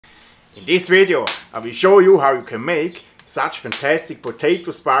In this video I will show you how you can make such fantastic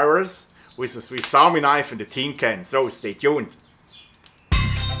potato spirals with a Swiss Army knife and a tin can, so stay tuned.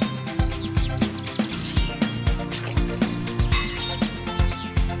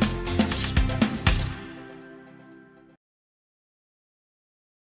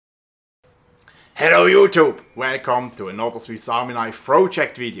 Hello YouTube, welcome to another Swiss Army knife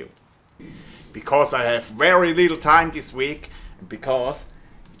project video. Because I have very little time this week and because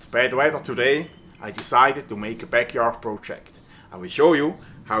it's bad weather today, I decided to make a backyard project. I will show you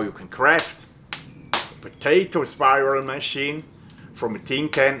how you can craft a potato spiral machine from a tin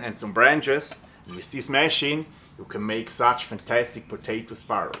can and some branches. And with this machine you can make such fantastic potato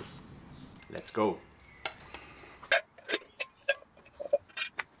spirals. Let's go.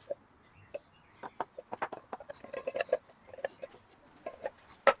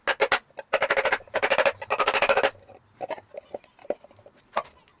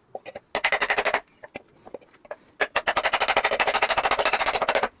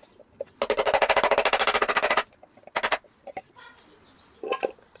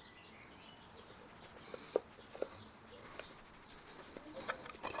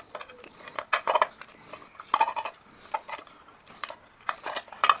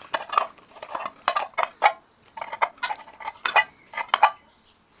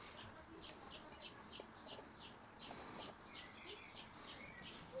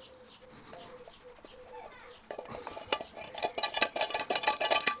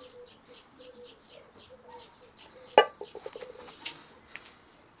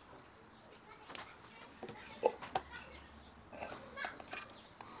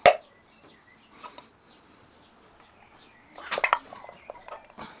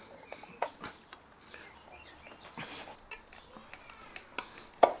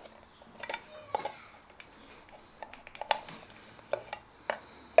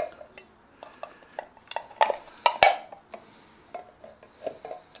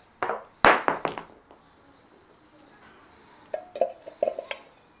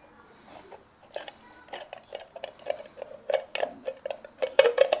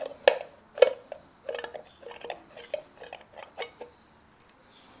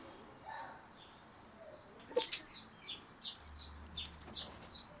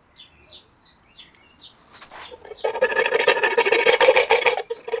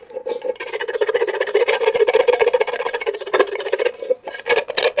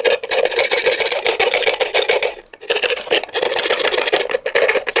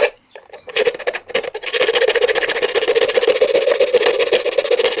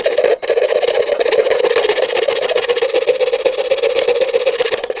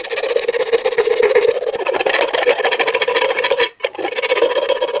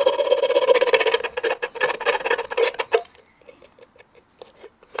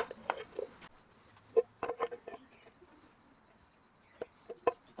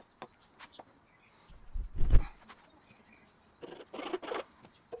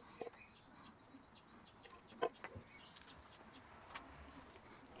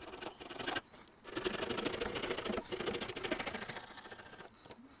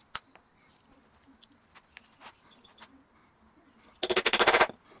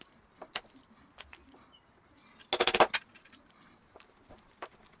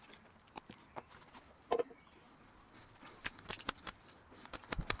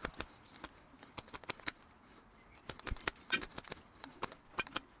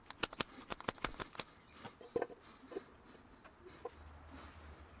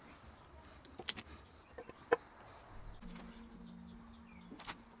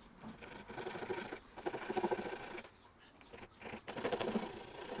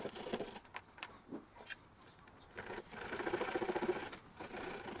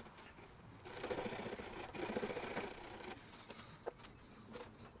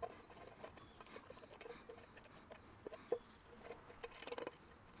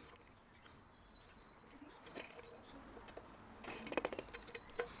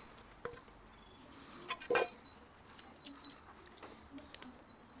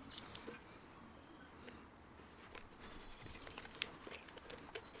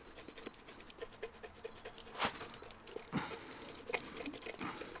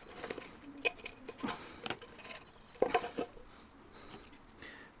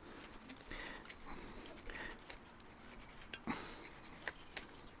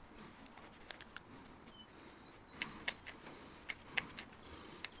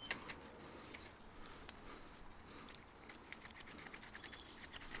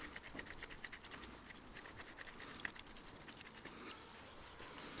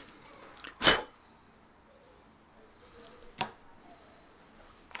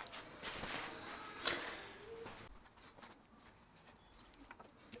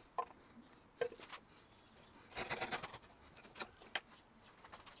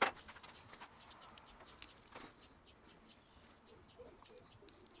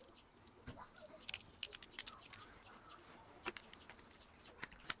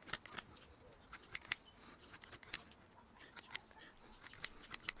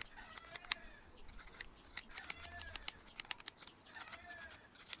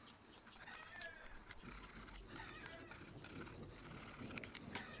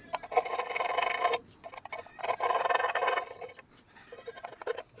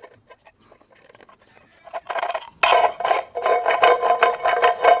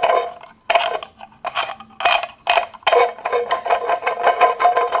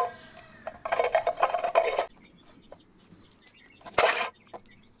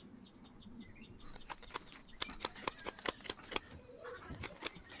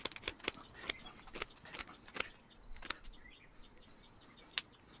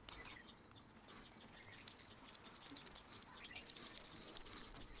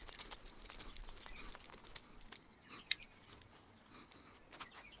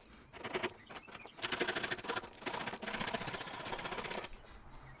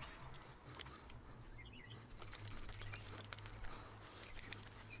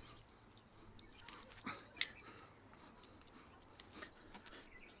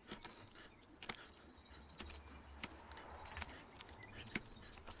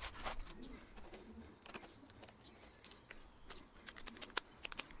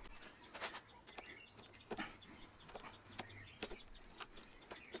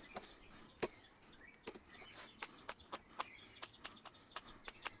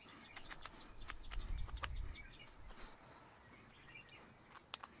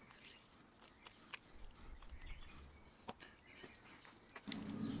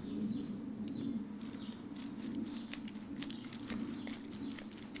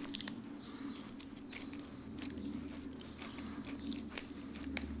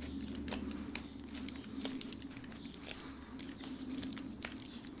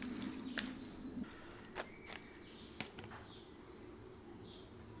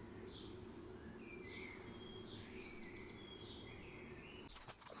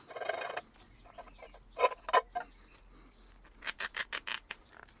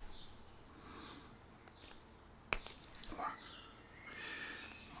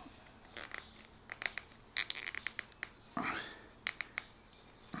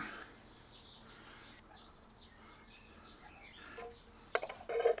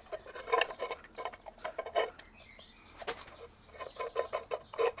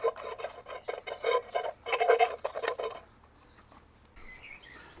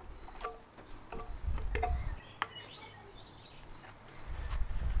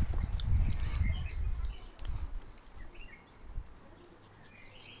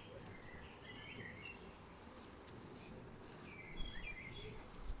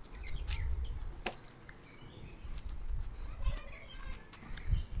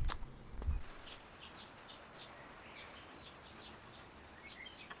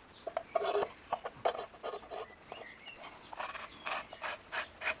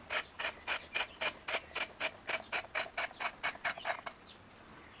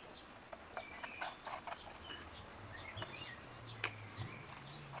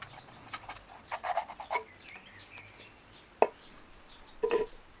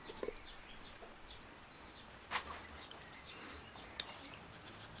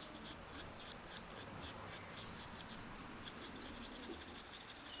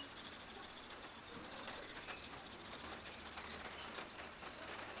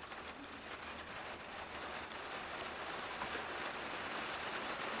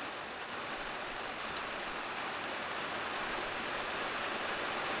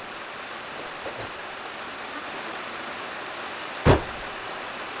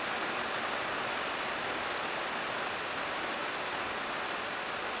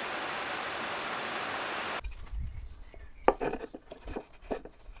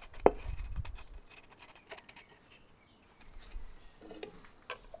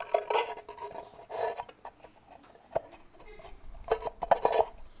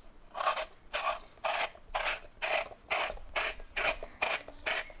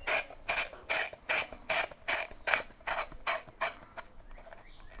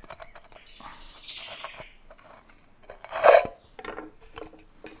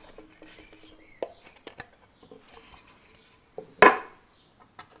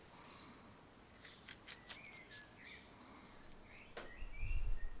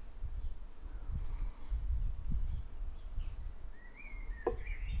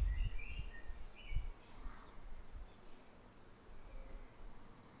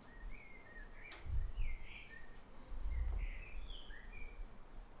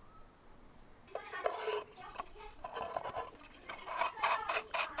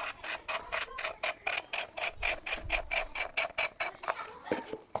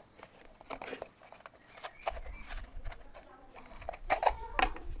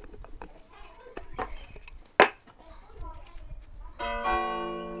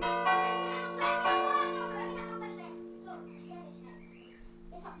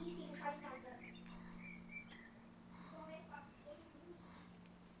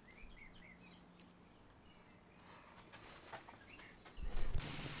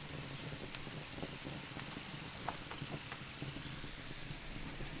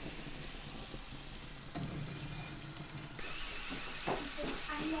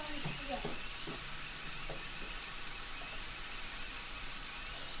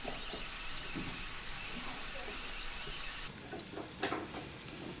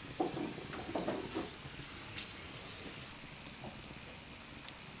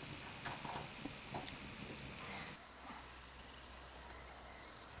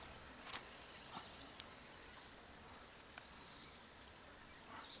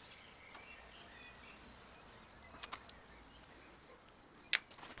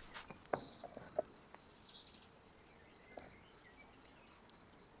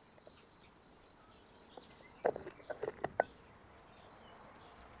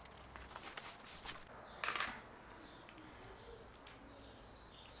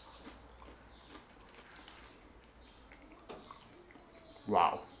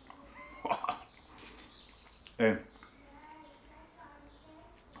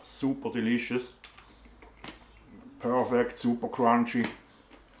 Super delicious. Perfect, super crunchy.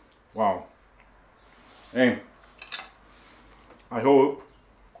 Wow. I hope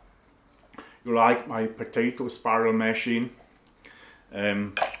you like my potato spiral machine.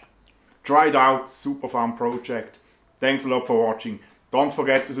 Try it out, super fun project. Thanks a lot for watching. Don't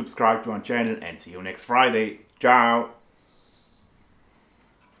forget to subscribe to our channel and see you next Friday. Ciao!